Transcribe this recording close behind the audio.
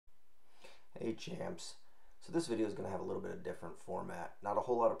Hey champs, so this video is going to have a little bit of different format. Not a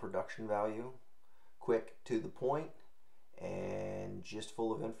whole lot of production value, quick to the point, and just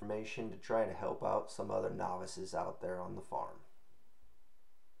full of information to try to help out some other novices out there on the farm.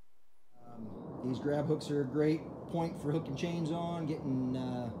 These grab hooks are a great point for hooking chains on, getting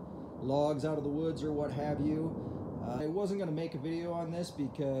logs out of the woods or what have you. I wasn't going to make a video on this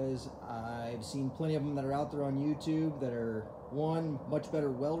because I've seen plenty of them that are out there on YouTube that are, one, much better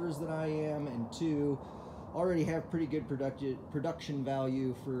welders than I am, and two, already have pretty good production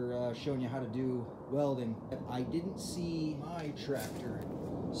value for showing you how to do welding. I didn't see my tractor,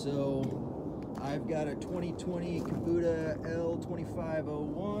 so I've got a 2020 Kubota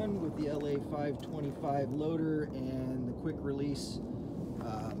L2501 with the LA525 loader and the quick release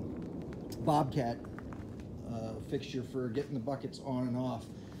Bobcat fixture for getting the buckets on and off.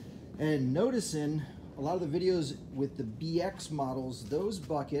 And noticing a lot of the videos with the BX models, those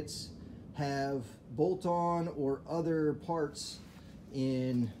buckets have bolt-on or other parts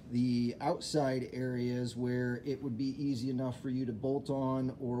in the outside areas where it would be easy enough for you to bolt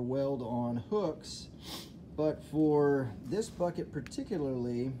on or weld on hooks. But for this bucket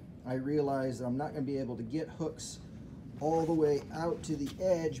particularly, I realized that I'm not going to be able to get hooks all the way out to the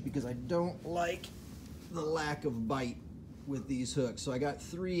edge because I don't like the lack of bite with these hooks. So I got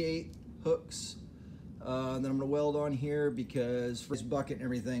 3/8 hooks that I'm going to weld on here because for this bucket and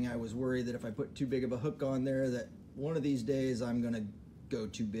everything, I was worried that if I put too big of a hook on there that one of these days I'm going to go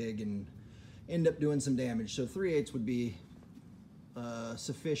too big and end up doing some damage. So 3/8 would be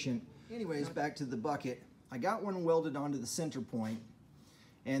sufficient. Anyways, back to the bucket. I got one welded onto the center point,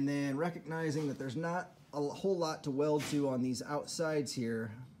 and then recognizing that there's not a whole lot to weld to on these outsides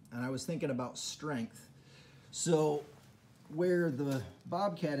here, and I was thinking about strength. So where the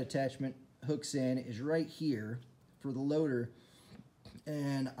Bobcat attachment hooks in is right here for the loader,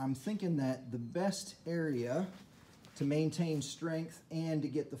 and I'm thinking that the best area to maintain strength and to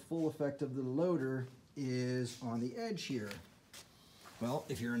get the full effect of the loader is on the edge here. Well,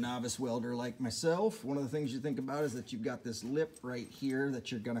 if you're a novice welder like myself, one of the things you think about is that you've got this lip right here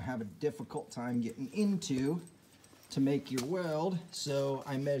that you're going to have a difficult time getting into to make your weld. So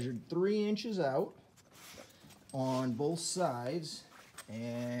I measured 3 inches out on both sides,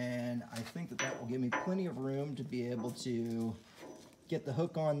 and I think that that will give me plenty of room to be able to get the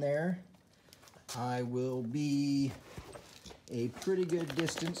hook on there. I will be a pretty good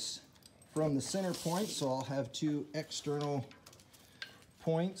distance from the center point, so I'll have 2 external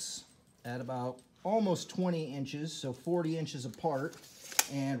points at about almost 20 inches, so 40 inches apart,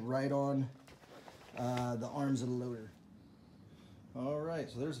 and right on the arms of the loader. All right,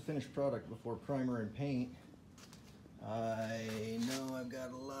 so there's the finished product before primer and paint. I know I've got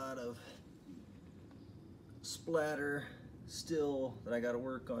a lot of splatter still that I got to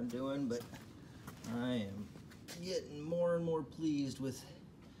work on doing, but I am getting more and more pleased with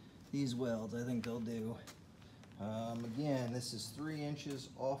these welds. I think they'll do. Again, this is 3 inches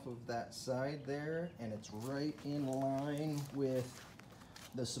off of that side there, and it's right in line with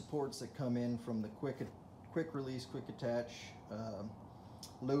the supports that come in from the quick release, quick attach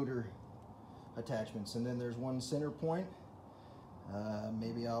loader attachments. And then there's one center point.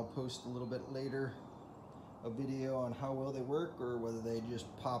 Maybe I'll post a little bit later a video on how well they work or whether they just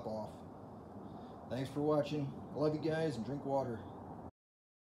pop off. Thanks for watching. I love you guys, and drink water.